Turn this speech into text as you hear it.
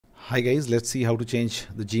Hi guys, let's see how to change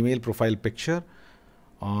the Gmail profile picture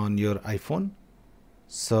on your iPhone.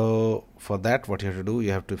 So for that, what you have to do,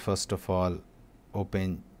 you have to first of all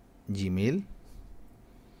open Gmail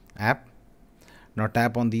app. Now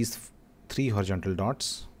tap on these three horizontal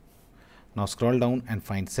dots. Now scroll down and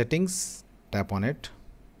find settings, tap on it.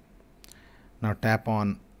 Now tap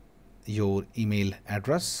on your email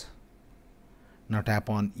address. Now tap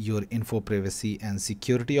on your info privacy and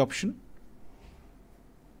security option.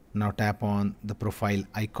 Now tap on the profile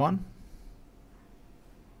icon.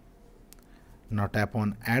 Now tap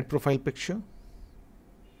on add profile picture.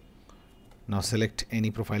 Now select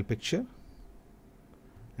any profile picture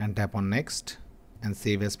and tap on next and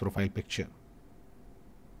save as profile picture.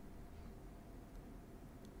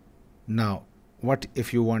 Now what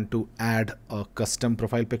if you want to add a custom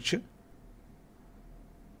profile picture?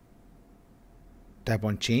 Tap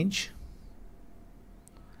on change.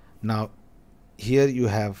 Now here you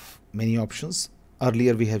have many options.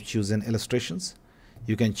 Earlier we have chosen illustrations.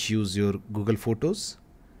 You can choose your Google Photos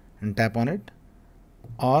and tap on it,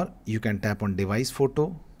 or you can tap on device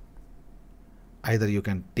photo. Either you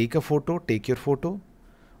can take a photo, take your photo,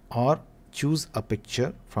 or choose a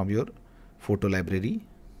picture from your photo library.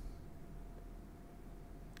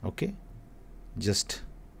 Okay, just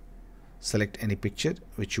select any picture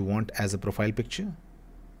which you want as a profile picture,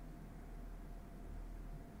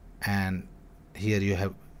 and here you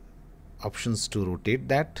have options to rotate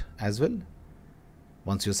that as well.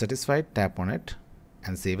 Once you're satisfied, tap on it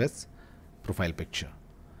and save as profile picture.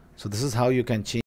 So this is how you can change